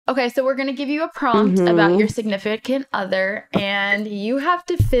Okay, so we're going to give you a prompt about your significant other, and you have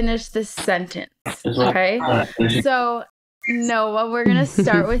to finish this sentence. Okay? So, Noah, we're going to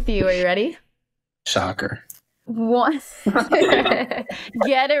start with you. Are you ready? Shocker. One.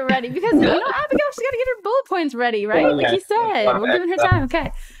 Get it ready. Because, Abigail, she's got to get her bullet points ready, right? Oh, like yeah. you said. We're giving her time.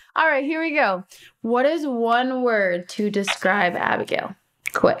 Okay. All right, here we go. What is one word to describe Abigail?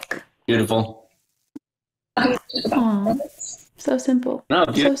 Quick. Beautiful. Aww. So simple. No,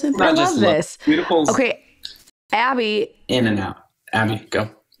 so simple. I love this. Beautiful. Okay, Abby. In and out. Abby, go.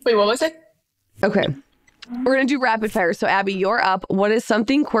 Wait, what was it? Okay. We're going to do rapid fire. So, Abby, you're up. What is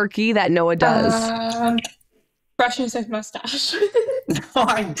something quirky that Noah does? Brushes his mustache. No,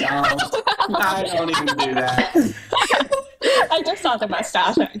 I don't. I don't even do that. I just saw the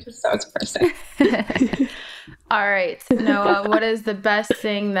mustache. I just saw its person. All right, Noah, what is the best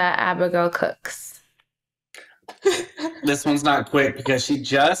thing that Abigail cooks? This one's not quick because she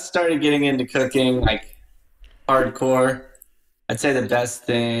just started getting into cooking, like hardcore. I'd say the best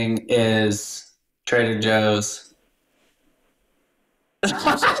thing is Trader Joe's. No, Just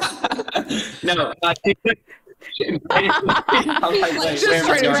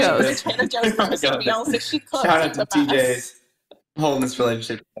Trader Joe's. Trader Joe's roasted meals that she cooks. Shout out to TJ's holding this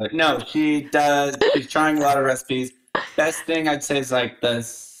relationship together. No, she does. She's trying a lot of recipes. Best thing I'd say is like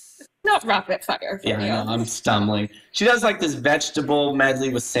this. Not rapid fire for Yeah, you. I know, I'm stumbling. She does like this vegetable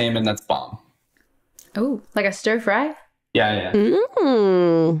medley with salmon. That's bomb. Oh, like a stir fry? Yeah.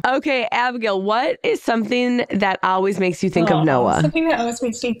 Okay, Abigail, what is something that always makes you think of Noah? Something that always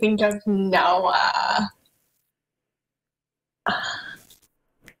makes me think of Noah. I'm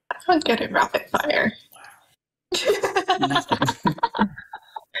not good at rapid fire.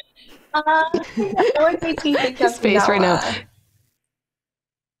 That always makes me think of Space Noah. right now.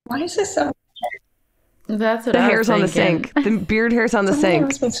 Why is this so? That's what The I was hair's on the thinking. sink. The beard hair's on the Something sink.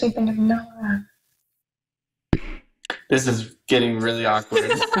 always makes me think of Noah. This is getting really awkward.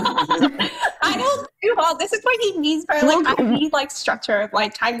 I don't do well. This is what he needs for I need like structure,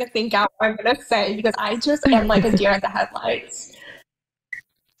 like time to think out what I'm gonna say because I just am like a deer at the headlights.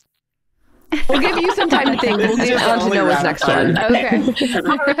 We'll give you some time to think. We'll get on to Noah's next one. Okay.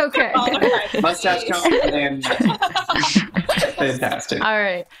 Okay. Mustache comb and fantastic. All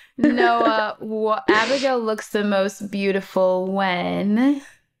right. Noah, Abigail looks the most beautiful when? I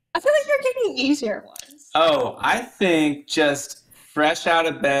feel like you're getting easier ones. Oh, I think just fresh out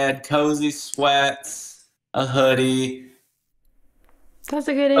of bed, cozy sweats, a hoodie. That's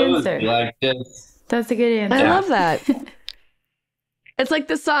a good Cozy, answer. like just. That's a good answer. I love that. It's like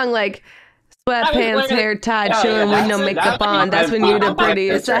the song, like, sweatpants, hair tied, showing with no makeup on. That's when you're the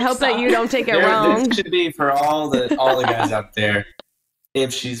prettiest. I hope that you don't take it wrong. This should be for all the guys out there.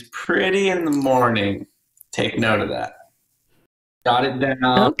 If she's pretty in the morning, take note of that. Got it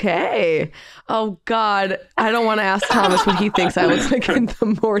down. Okay. Oh, God. I don't want to ask Thomas what he thinks I look like in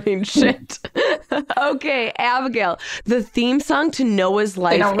the morning. Shit. Okay, Abigail. The theme song to Noah's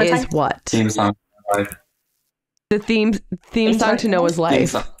life is what? Theme song. The theme song to Noah's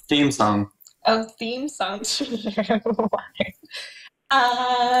life. Theme song. Oh, theme song to your life.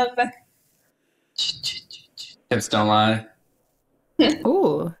 Hips don't lie.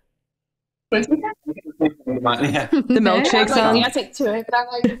 Ooh. Yeah. The milkshake I'm song. like dancing to it, but I'm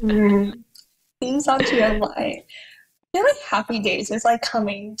like, theme song to your life. I feel like Happy Days is like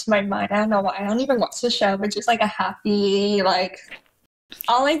coming to my mind. I don't know why. I don't even watch the show, but just like a happy, like,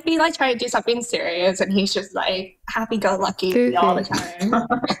 I'll like be like trying to do something serious, and he's just like happy-go-lucky all the time.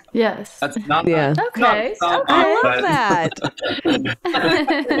 Yes. That's not. Yeah. Okay. I love that.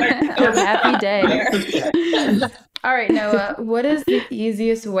 Happy day. All right, Noah, what is the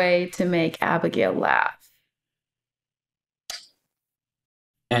easiest way to make Abigail laugh?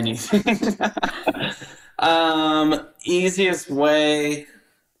 Anything. Easiest way.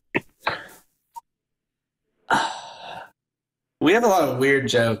 We have a lot of weird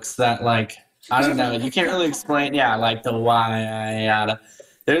jokes that, like, I don't know, you can't really explain. Yeah, like the why.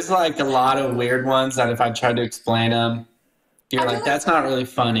 There's like a lot of weird ones that if I tried to explain them, you're like, that's not really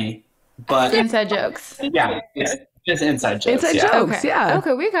funny. But Inside jokes. yeah, it's just inside jokes. Inside yeah. jokes, Okay. yeah.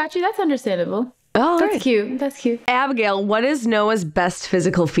 Okay, we got you. That's understandable. Oh, That's right. cute. That's cute. Abigail, what is Noah's best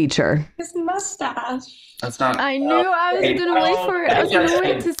physical feature? His mustache. That's not. I knew I was going to wait for it. I was going to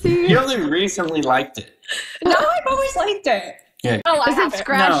wait to see. You only recently liked it. No, I've always liked it. Yeah. Oh, I Does it haven't.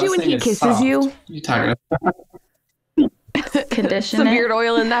 scratch you when this thing he is kisses soft. you? You talking about? Condition Some it. beard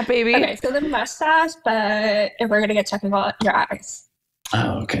oil in that, baby. Okay, so the mustache, but if we're gonna get technical, your eyes.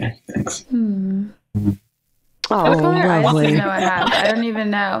 Oh, okay. Thanks. Oh, What color eyes lovely. does Noah have? I don't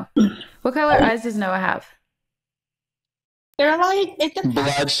even know. What color eyes does Noah have? They're like, it depends.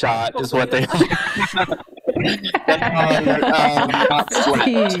 Bloodshot is what they are. Not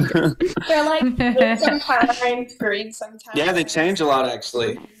sweat. They're like blue sometimes, green sometimes. Yeah, they change a lot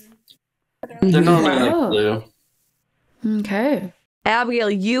actually. They're normally like blue. Okay. Abigail,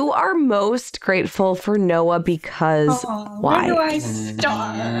 you are most grateful for Noah because why? Where do I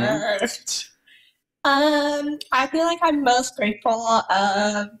start? I feel like I'm most grateful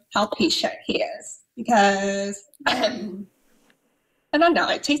of how patient he is because I don't know,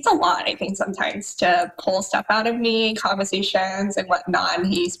 it takes a lot, I think, sometimes to pull stuff out of me, conversations and whatnot, and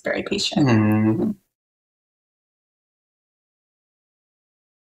he's very patient.